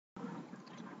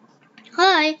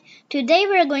Hi, today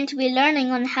we're going to be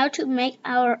learning on how to make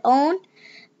our own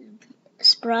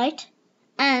sprite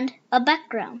and a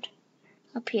background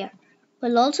appear.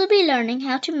 We'll also be learning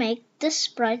how to make this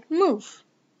sprite move.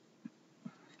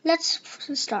 Let's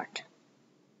start.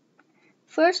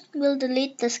 First, we'll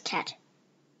delete this cat.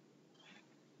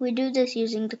 We do this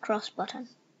using the cross button.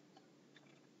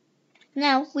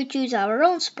 Now we choose our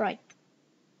own sprite.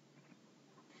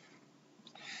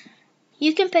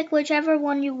 You can pick whichever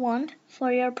one you want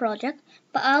for your project,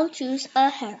 but I'll choose a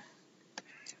hare.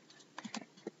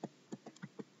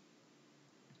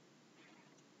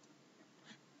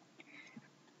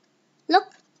 Look,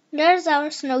 there's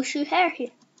our snowshoe hare here.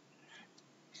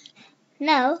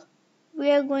 Now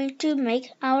we are going to make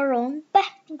our own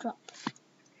backdrop.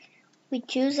 We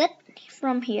choose it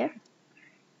from here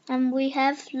and we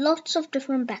have lots of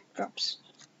different backdrops.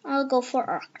 I'll go for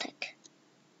Arctic.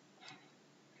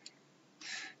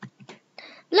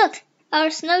 Look, our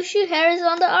snowshoe hare is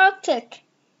on the Arctic.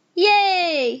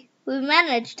 Yay! We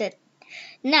managed it.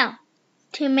 Now,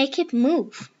 to make it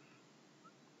move.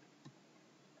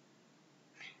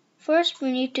 First,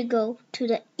 we need to go to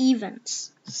the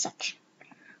events section,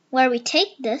 where we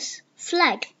take this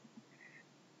flag.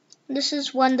 This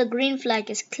is when the green flag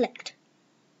is clicked.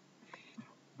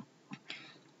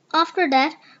 After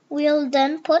that, we'll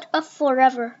then put a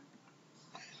forever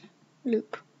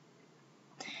loop.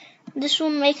 This will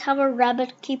make our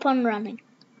rabbit keep on running.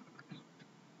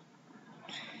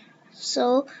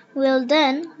 So we'll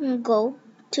then go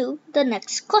to the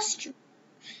next costume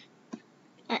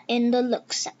in the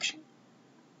look section.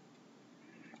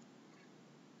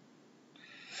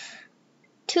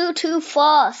 Too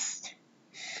fast.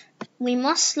 We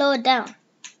must slow it down.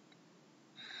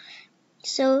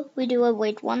 So we do a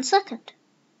wait 1 second.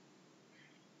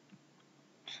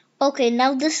 Okay,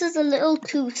 now this is a little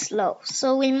too slow,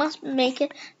 so we must make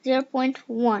it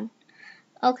 0.1.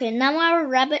 Okay, now our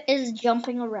rabbit is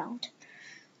jumping around.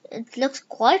 It looks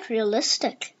quite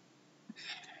realistic.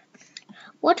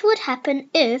 What would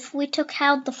happen if we took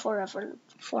out the forever loop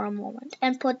for a moment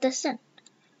and put this in?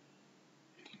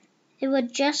 It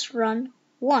would just run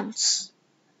once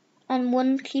and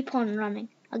wouldn't keep on running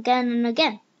again and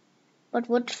again. But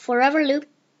with forever loop,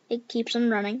 it keeps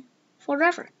on running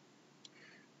forever.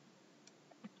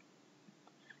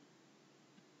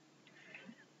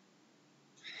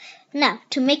 Now,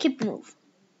 to make it move,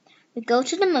 we go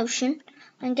to the motion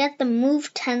and get the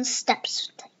move 10 steps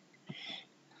thing.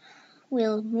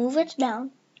 We'll move it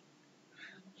down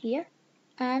here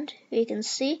and we can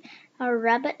see our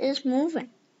rabbit is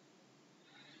moving.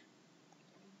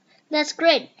 That's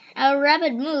great. Our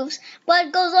rabbit moves, but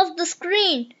it goes off the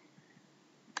screen.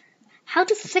 How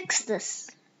to fix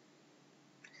this?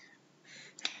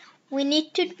 We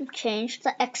need to change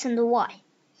the X and the Y.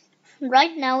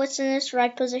 Right now it's in its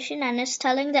right position and it's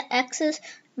telling the X is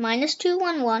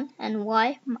 -211 and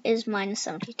Y is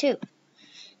 -72.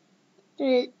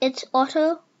 Its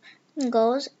auto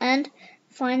goes and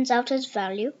finds out its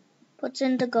value, puts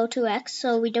in the go to X,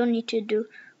 so we don't need to do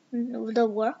the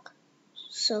work.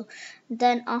 So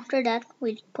then after that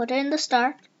we put in the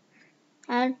start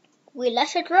and we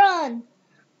let it run.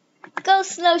 Go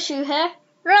snowshoe hare,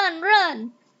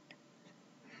 run!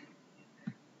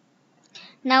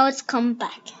 Now it's come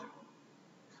back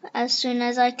as soon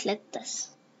as I click this.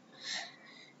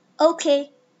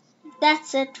 Okay,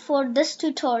 that's it for this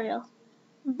tutorial.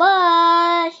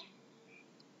 Bye!